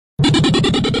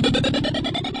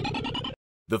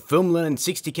The Film Learnin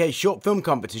 60K short film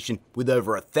competition with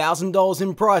over $1,000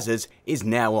 in prizes is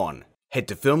now on. Head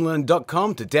to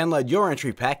filmlearnin.com to download your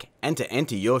entry pack and to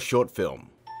enter your short film.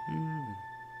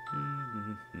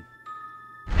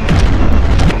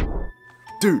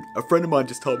 Dude, a friend of mine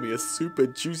just told me a super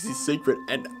juicy secret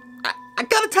and I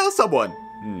gotta tell someone!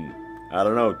 I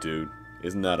don't know, dude.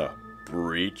 Isn't that a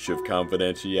breach of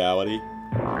confidentiality?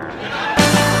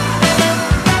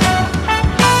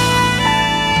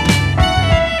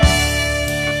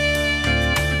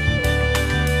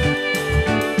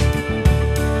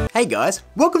 Hey guys,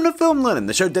 welcome to Film Learnin,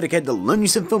 the show dedicated to learn you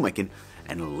some filmmaking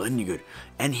and learn you good.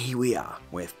 And here we are,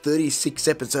 we're 36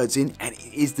 episodes in and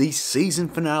it is the season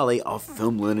finale of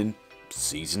Film Learnin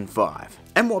Season 5.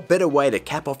 And what better way to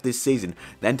cap off this season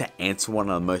than to answer one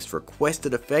of the most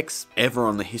requested effects ever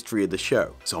on the history of the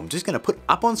show. So I'm just going to put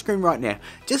up on screen right now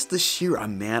just the sheer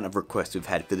amount of requests we've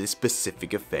had for this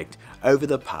specific effect over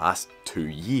the past 2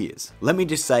 years. Let me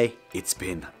just say, it's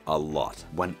been a lot.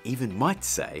 One even might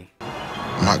say,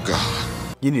 my God.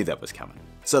 You knew that was coming.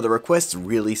 So the requests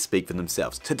really speak for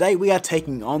themselves. Today we are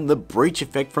taking on the breach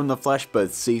effect from The Flash,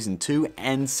 both Season 2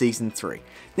 and Season 3.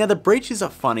 Now the breach is a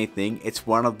funny thing, it's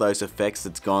one of those effects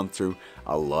that's gone through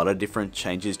a lot of different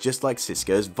changes, just like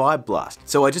Cisco's Vibe Blast.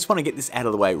 So I just want to get this out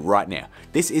of the way right now.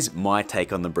 This is my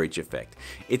take on the breach effect.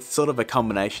 It's sort of a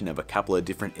combination of a couple of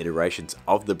different iterations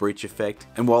of the breach effect,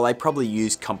 and while I probably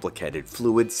use complicated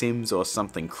fluid sims or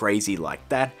something crazy like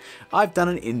that, I've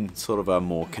done it in sort of a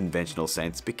more conventional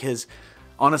sense because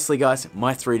honestly guys,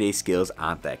 my 3D skills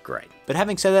aren't that great. But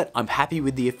having said that, I'm happy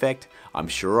with the effect. I'm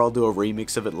sure I'll do a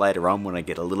remix of it later on when I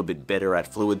get a little bit better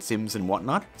at fluid sims and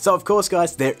whatnot. So of course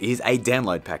guys, there is a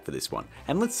download pack for this one,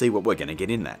 and let's see what we're going to get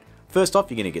in that. First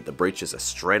off, you're going to get the breach as a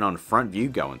straight on front view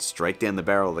going straight down the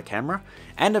barrel of the camera,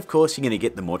 and of course you're going to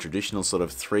get the more traditional sort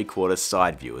of 3/4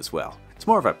 side view as well. It's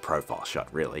more of a profile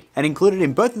shot really. And included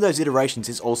in both of those iterations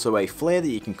is also a flare that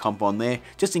you can comp on there,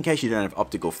 just in case you don't have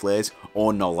optical flares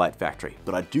or no light factory.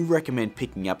 But I do recommend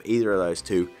picking up either of those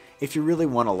two if you really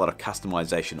want a lot of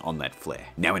customization on that flare.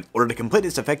 Now in order to complete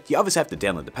this effect, you obviously have to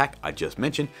download the pack I just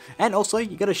mentioned, and also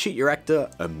you gotta shoot your actor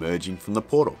emerging from the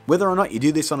portal. Whether or not you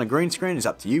do this on a green screen is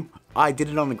up to you. I did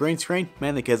it on the green screen,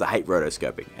 mainly because I hate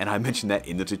rotoscoping, and I mentioned that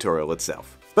in the tutorial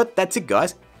itself. But that's it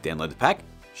guys, download the pack,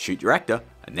 shoot your actor,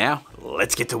 and now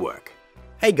let's get to work.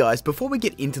 Hey guys, before we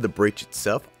get into the breach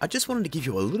itself, I just wanted to give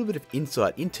you a little bit of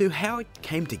insight into how it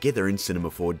came together in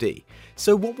Cinema 4D.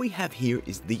 So what we have here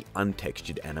is the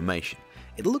untextured animation.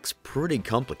 It looks pretty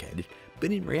complicated,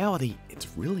 but in reality, it's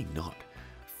really not.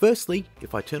 Firstly,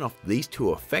 if I turn off these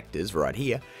two effectors right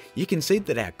here, you can see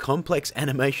that our complex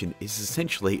animation is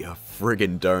essentially a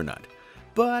friggin' donut.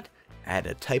 But add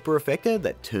a taper effector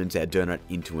that turns our donut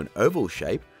into an oval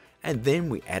shape, and then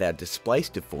we add our displace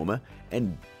deformer,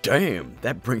 and damn,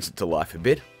 that brings it to life a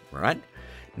bit, right?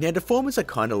 Now deformers are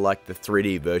kind of like the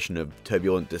 3D version of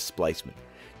turbulent displacement.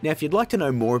 Now if you'd like to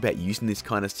know more about using this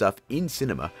kind of stuff in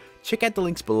cinema, check out the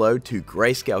links below to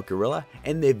Grayscale Gorilla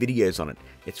and their videos on it.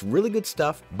 It's really good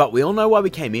stuff, but we all know why we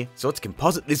came here, so let's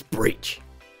composite this breach.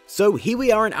 So here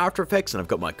we are in After Effects and I've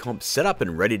got my comp set up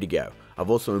and ready to go. I've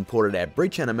also imported our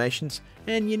breach animations,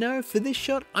 and you know, for this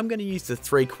shot, I'm going to use the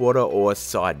 3/4 or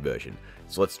side version.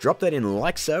 So let's drop that in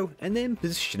like so, and then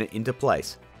position it into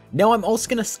place. Now I'm also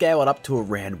going to scale it up to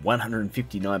around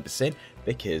 159%,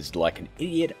 because like an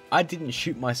idiot, I didn't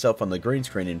shoot myself on the green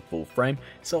screen in full frame,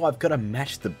 so I've got to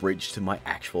match the breach to my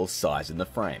actual size in the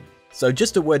frame. So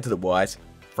just a word to the wise,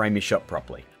 frame your shot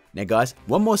properly. Now guys,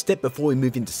 one more step before we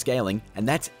move into scaling, and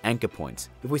that's anchor points.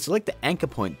 If we select the anchor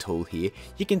point tool here,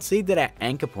 you can see that our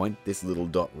anchor point, this little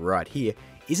dot right here,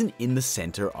 isn't in the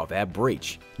center of our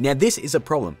breach. Now this is a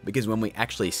problem because when we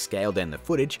actually scale down the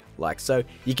footage, like so,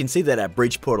 you can see that our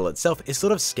breach portal itself is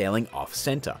sort of scaling off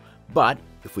center. But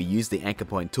if we use the anchor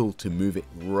point tool to move it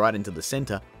right into the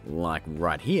center, like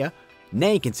right here, now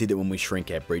you can see that when we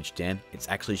shrink our breach down, it's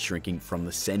actually shrinking from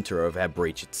the center of our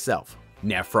breach itself.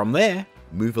 Now from there,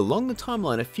 move along the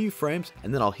timeline a few frames,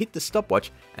 and then I'll hit the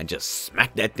stopwatch and just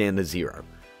smack that down to 0.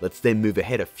 Let's then move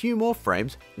ahead a few more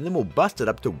frames, and then we'll bust it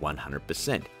up to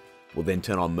 100%. We'll then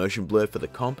turn on motion blur for the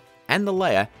comp and the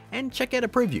layer, and check out a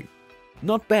preview.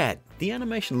 Not bad, the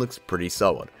animation looks pretty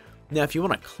solid. Now if you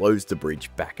want to close the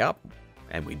breach back up,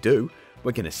 and we do,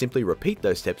 we're going to simply repeat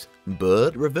those steps,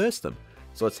 but reverse them.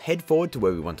 So let's head forward to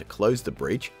where we want to close the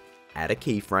breach, add a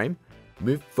keyframe,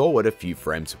 move forward a few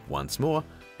frames once more,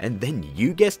 and then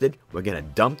you guessed it, we're going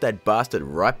to dump that bastard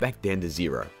right back down to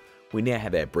 0. We now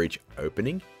have our breach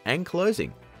opening and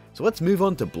closing. So let's move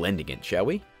on to blending it, shall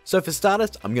we? So for starters,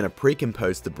 I'm going to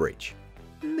pre-compose the breach.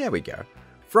 There we go.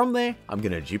 From there, I'm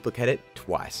going to duplicate it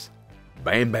twice.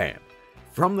 Bam bam.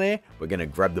 From there, we're going to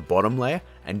grab the bottom layer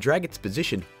and drag its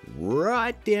position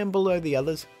right down below the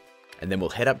others. And then we'll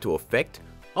head up to Effect,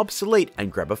 Obsolete,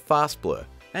 and grab a Fast Blur.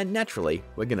 And naturally,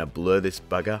 we're going to blur this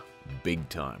bugger big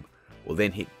time. We'll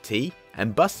then hit T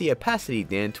and bust the opacity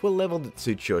down to a level that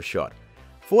suits your shot.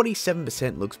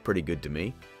 47% looks pretty good to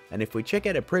me. And if we check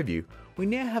out a preview, we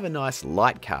now have a nice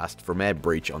light cast from our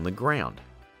breach on the ground.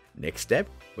 Next step,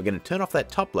 we're going to turn off that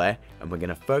top layer and we're going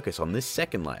to focus on this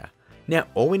second layer. Now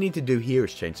all we need to do here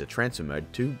is change the transfer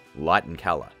mode to light and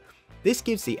color. This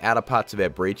gives the outer parts of our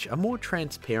breach a more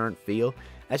transparent feel,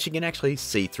 as you can actually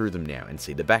see through them now and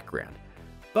see the background.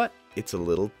 But it's a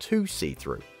little too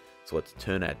see-through. So let's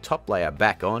turn our top layer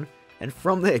back on, and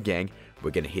from there gang,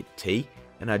 we're going to hit T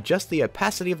and adjust the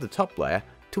opacity of the top layer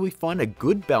till we find a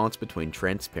good balance between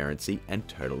transparency and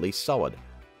totally solid.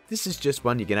 This is just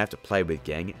one you're going to have to play with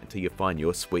gang until you find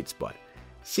your sweet spot.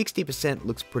 60%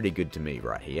 looks pretty good to me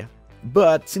right here.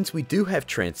 But since we do have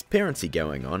transparency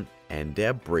going on and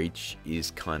our breach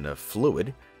is kind of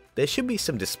fluid, there should be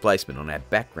some displacement on our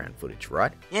background footage,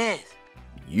 right? Yes.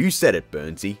 You said it,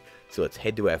 Burnsy. So let's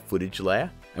head to our footage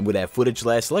layer, and with our footage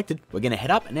layer selected, we're going to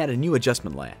head up and add a new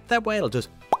adjustment layer. That way it'll just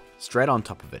straight on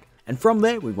top of it. And from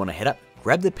there, we want to head up,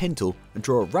 grab the pen tool, and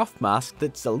draw a rough mask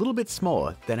that's a little bit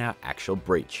smaller than our actual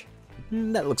breach.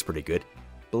 That looks pretty good.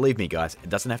 Believe me guys, it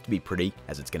doesn't have to be pretty,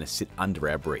 as it's going to sit under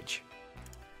our breach.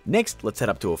 Next, let's head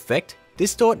up to Effect,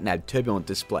 Distort, and add Turbulent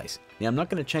Displace. Now I'm not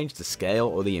going to change the scale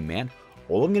or the amount.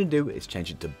 All I'm going to do is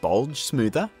change it to Bulge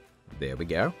Smoother. There we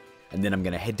go. And then I'm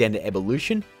going to head down to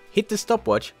Evolution, hit the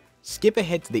stopwatch, skip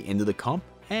ahead to the end of the comp,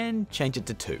 and change it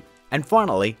to 2. And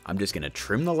finally, I'm just going to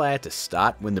trim the layer to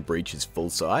start when the breach is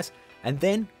full size, and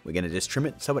then we're going to just trim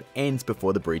it so it ends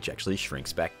before the breach actually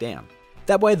shrinks back down.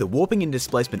 That way the warping and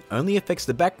displacement only affects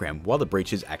the background while the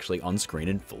breach is actually on screen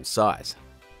in full size.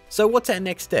 So what's our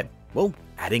next step? Well,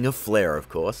 adding a flare of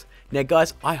course. Now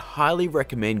guys, I highly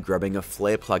recommend grabbing a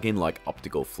flare plugin like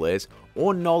Optical Flares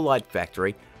or No Light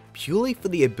Factory, purely for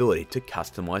the ability to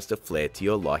customize the flare to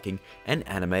your liking and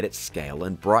animate its scale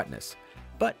and brightness.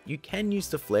 But you can use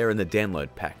the flare in the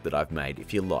download pack that I've made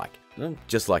if you like,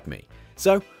 just like me.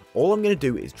 So all I'm going to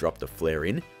do is drop the flare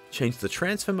in, change the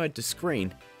transfer mode to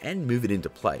screen, and move it into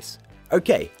place.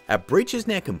 Okay, our breach is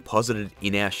now composited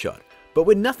in our shot, but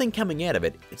with nothing coming out of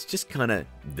it, it's just kinda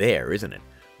there, isn't it?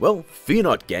 Well, fear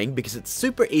not gang, because it's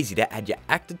super easy to add your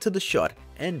actor to the shot,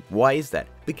 and why is that?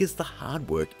 Because the hard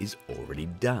work is already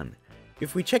done.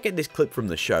 If we check out this clip from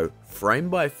the show, frame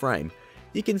by frame,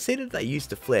 you can see that they used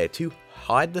the flare to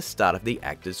hide the start of the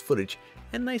actor's footage,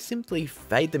 and they simply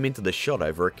fade them into the shot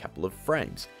over a couple of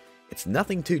frames. It's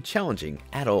nothing too challenging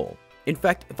at all. In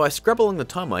fact, if I scrub along the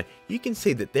timeline, you can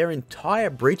see that their entire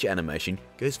breach animation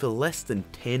goes for less than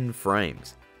 10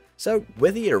 frames. So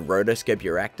whether you rotoscope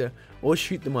your actor or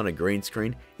shoot them on a green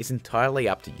screen is entirely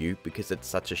up to you because it's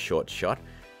such a short shot,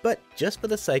 but just for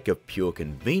the sake of pure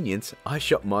convenience, I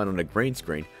shot mine on a green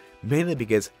screen, mainly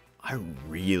because I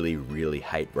really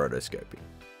hate rotoscoping.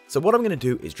 So what I'm going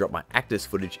to do is drop my actor's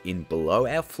footage in below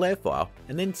our flare file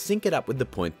and then sync it up with the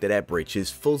point that our breach is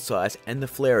full size and the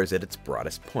flare is at its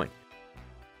brightest point.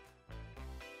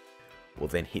 We'll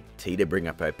then hit T to bring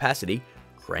up opacity,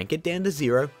 crank it down to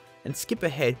 0, and skip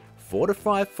ahead 4 to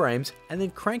 5 frames and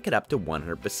then crank it up to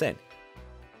 100%.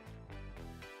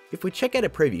 If we check out a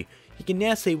preview, you can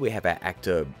now see we have our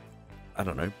actor, I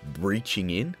don't know,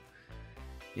 breaching in.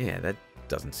 Yeah, that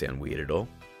doesn't sound weird at all.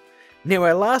 Now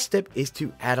our last step is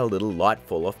to add a little light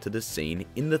fall off to the scene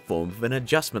in the form of an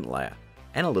adjustment layer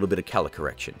and a little bit of color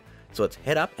correction. So let's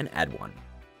head up and add one.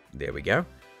 There we go.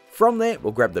 From there,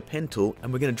 we'll grab the pen tool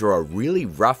and we're going to draw a really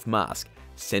rough mask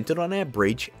centered on our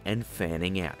breach and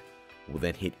fanning out. We'll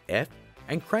then hit F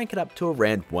and crank it up to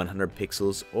around 100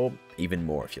 pixels or even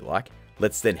more if you like.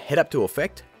 Let's then head up to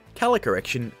Effect, Color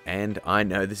Correction, and I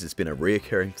know this has been a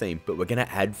reoccurring theme, but we're going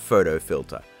to add Photo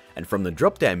Filter. And from the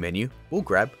drop down menu, we'll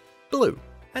grab Blue,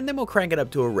 and then we'll crank it up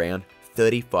to around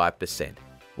 35%.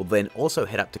 We'll then also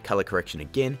head up to Color Correction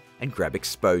again and grab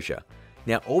Exposure.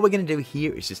 Now all we're going to do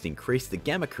here is just increase the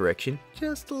gamma correction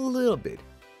just a little bit,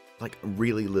 like a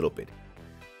really little bit.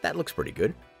 That looks pretty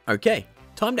good. Okay,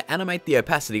 time to animate the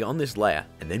opacity on this layer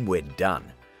and then we're done.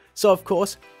 So of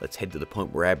course, let's head to the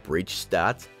point where our breach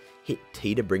starts, hit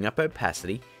T to bring up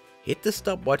opacity, hit the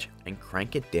stopwatch and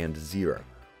crank it down to 0.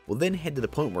 We'll then head to the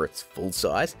point where it's full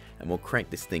size and we'll crank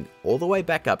this thing all the way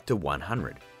back up to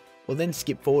 100. We'll then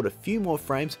skip forward a few more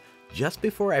frames just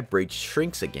before our breach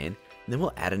shrinks again, and then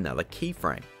we'll add another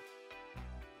keyframe.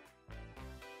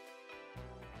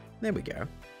 There we go.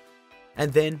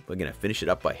 And then we're going to finish it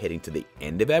up by heading to the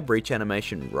end of our breach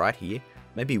animation right here,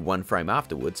 maybe one frame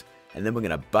afterwards, and then we're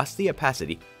going to bust the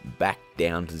opacity back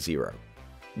down to 0.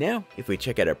 Now, if we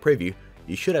check out our preview,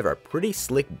 you should have a pretty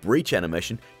slick breach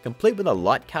animation complete with a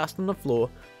light cast on the floor,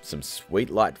 some sweet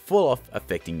light fall off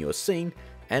affecting your scene,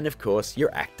 and of course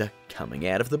your actor coming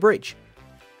out of the breach.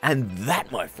 And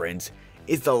that, my friends,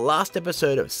 is the last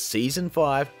episode of Season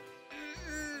 5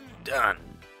 done.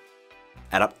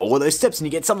 Add up all those steps and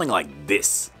you get something like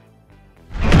this.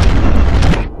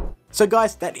 So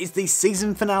guys, that is the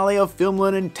season finale of Film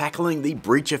Learnin tackling the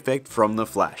breach effect from the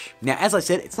Flash. Now, as I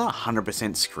said, it's not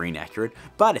 100% screen accurate,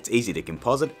 but it's easy to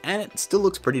composite and it still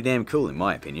looks pretty damn cool in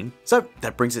my opinion. So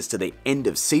that brings us to the end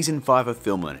of Season 5 of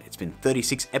Film Learnin. It's been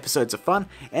 36 episodes of fun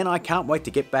and I can't wait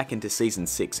to get back into Season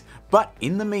 6. But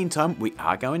in the meantime, we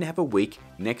are going to have a week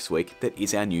next week that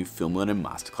is our new Film Learnin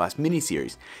Masterclass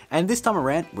mini-series. And this time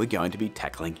around, we're going to be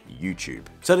tackling YouTube.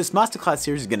 So this Masterclass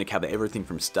series is going to cover everything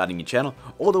from starting your channel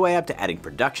all the way up to adding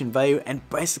production value and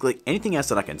basically anything else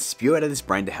that I can spew out of this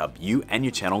brain to help you and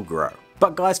your channel grow.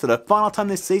 But guys, for the final time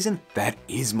this season, that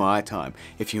is my time.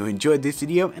 If you enjoyed this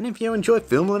video and if you enjoy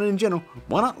Film Learnin in general,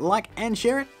 why not like and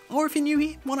share it? Or if you're new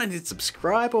here, why not hit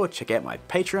subscribe or check out my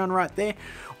Patreon right there?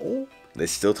 Or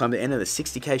there's still time to enter the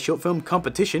 60k short film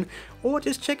competition, or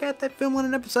just check out that Film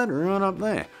Learnin episode right up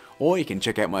there. Or you can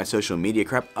check out my social media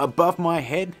crap above my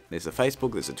head. There's a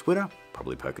Facebook, there's a Twitter,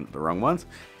 probably poking at the wrong ones.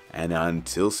 And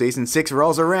until Season 6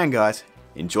 rolls around, guys,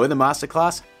 enjoy the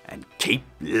masterclass and keep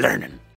learning.